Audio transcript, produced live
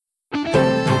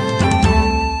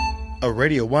a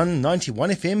Radio 1 91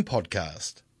 FM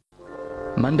podcast.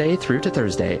 Monday through to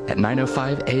Thursday at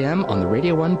 9:05 a.m. on the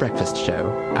Radio 1 Breakfast Show,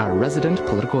 our resident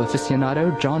political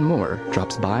aficionado John Moore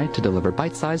drops by to deliver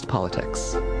bite-sized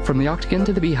politics. From the Octagon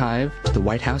to the Beehive, to the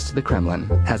White House to the Kremlin.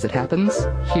 As it happens,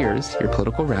 here's your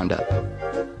political roundup.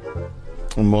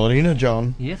 Morena,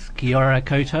 John. Yes, kia ora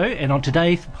koutou, and on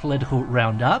today's political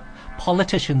roundup,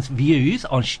 politicians' views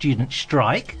on student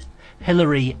strike,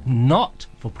 Hillary not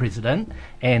for president,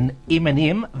 and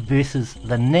M&M versus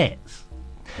the Nats.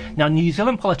 Now, New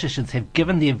Zealand politicians have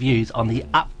given their views on the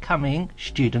upcoming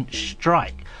student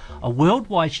strike. A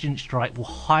worldwide student strike will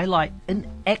highlight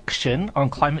inaction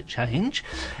on climate change,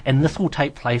 and this will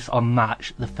take place on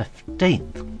March the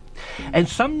 15th. And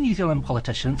some New Zealand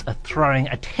politicians are throwing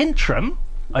a tantrum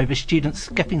over students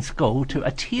skipping school to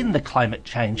attend the climate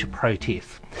change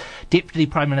protest. Deputy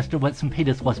Prime Minister Winston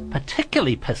Peters was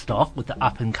particularly pissed off with the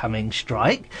up-and-coming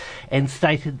strike and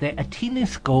stated that attending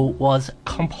school was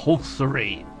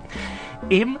compulsory.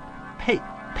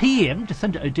 PM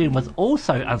Jacinda Ardern was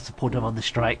also unsupportive of the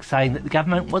strike, saying that the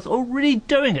government was already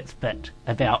doing its bit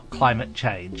about climate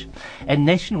change. And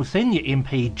National Senior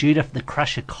MP Judith the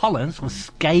Crusher Collins was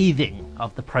scathing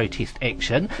of the protest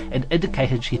action and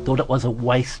indicated she thought it was a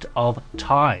waste of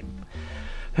time.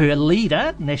 Her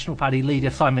leader, National Party leader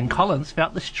Simon Collins,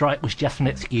 felt the strike was just an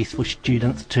excuse for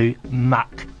students to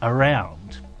muck around.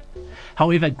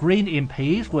 However, Green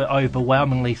MPs were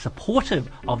overwhelmingly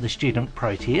supportive of the student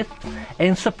protest,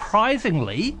 and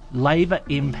surprisingly, Labour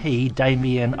MP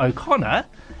Damien O'Connor,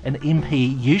 an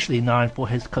MP usually known for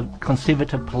his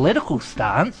conservative political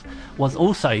stance, was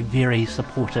also very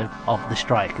supportive of the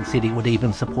strike and said he would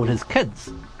even support his kids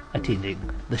attending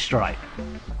the strike.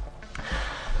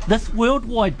 This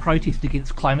worldwide protest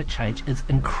against climate change is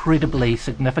incredibly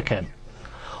significant.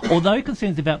 Although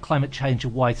concerns about climate change are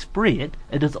widespread,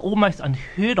 it is almost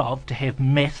unheard of to have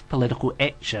mass political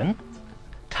action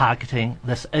targeting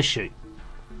this issue.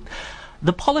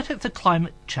 The politics of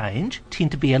climate change tend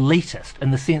to be elitist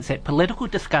in the sense that political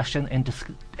discussion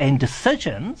and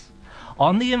decisions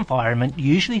on the environment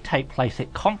usually take place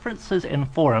at conferences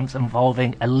and forums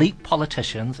involving elite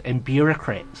politicians and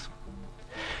bureaucrats.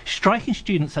 Striking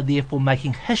students are therefore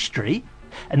making history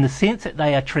in the sense that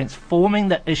they are transforming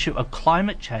the issue of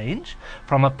climate change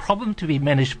from a problem to be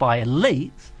managed by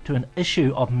elites to an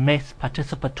issue of mass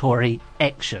participatory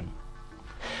action.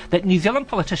 That New Zealand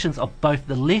politicians of both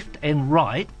the left and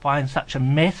right find such a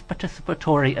mass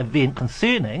participatory event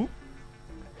concerning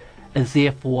is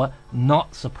therefore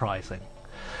not surprising.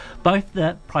 Both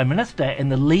the Prime Minister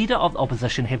and the Leader of the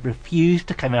Opposition have refused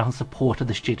to come out in support of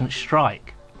the student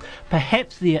strike.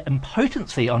 Perhaps their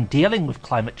impotency on dealing with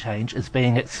climate change is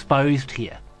being exposed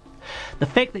here. The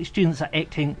fact that students are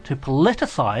acting to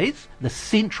politicise the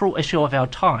central issue of our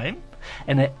time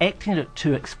and are acting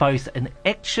to expose the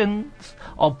inactions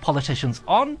of politicians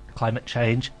on climate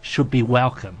change should be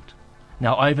welcomed.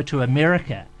 Now over to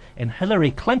America, and Hillary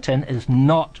Clinton is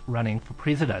not running for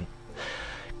president.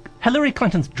 Hillary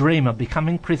Clinton's dream of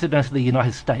becoming president of the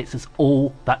United States is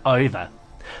all but over.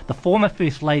 The former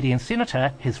First Lady and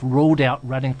Senator has ruled out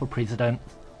running for president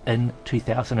in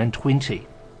 2020.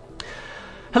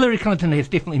 Hillary Clinton has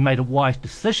definitely made a wise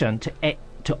decision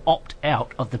to opt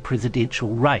out of the presidential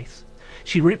race.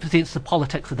 She represents the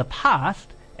politics of the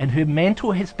past, and her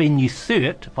mantle has been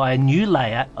usurped by a new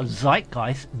layer of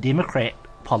zeitgeist Democrat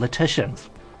politicians.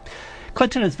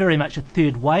 Clinton is very much a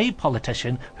third-wave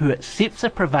politician who accepts the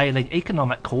prevailing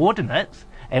economic coordinates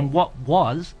and what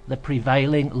was the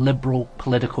prevailing liberal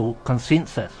political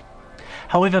consensus.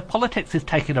 However, politics has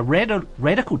taken a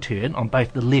radical turn on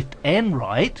both the left and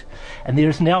right, and there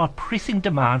is now a pressing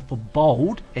demand for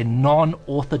bold and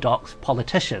non-orthodox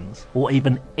politicians, or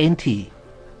even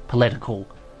anti-political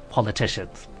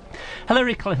politicians.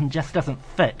 Hillary Clinton just doesn't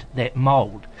fit that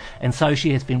mould, and so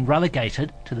she has been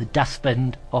relegated to the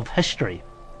dustbin of history.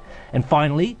 And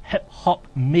finally, hip-hop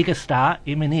megastar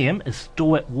M&M is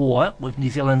still at war with New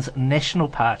Zealand's National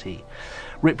Party.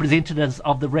 Representatives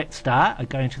of the rap star are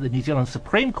going to the New Zealand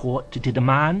Supreme Court to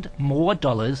demand more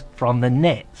dollars from the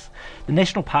Nats. The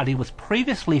National Party was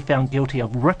previously found guilty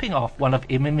of ripping off one of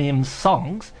M&M's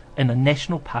songs in a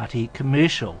National Party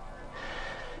commercial.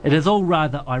 It is all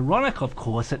rather ironic, of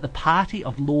course, that the party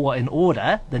of law and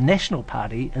order, the National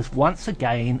Party, is once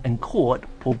again in court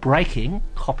for breaking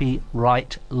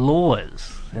copyright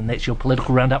laws. And that's your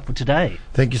political roundup for today.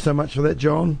 Thank you so much for that,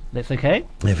 John. That's okay?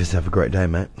 Have yourself a great day,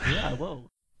 mate. Yeah, I will.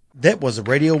 That was a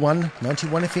Radio 1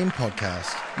 91 FM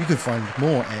podcast. You can find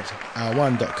more at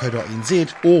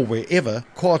r1.co.nz or wherever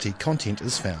quality content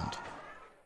is found.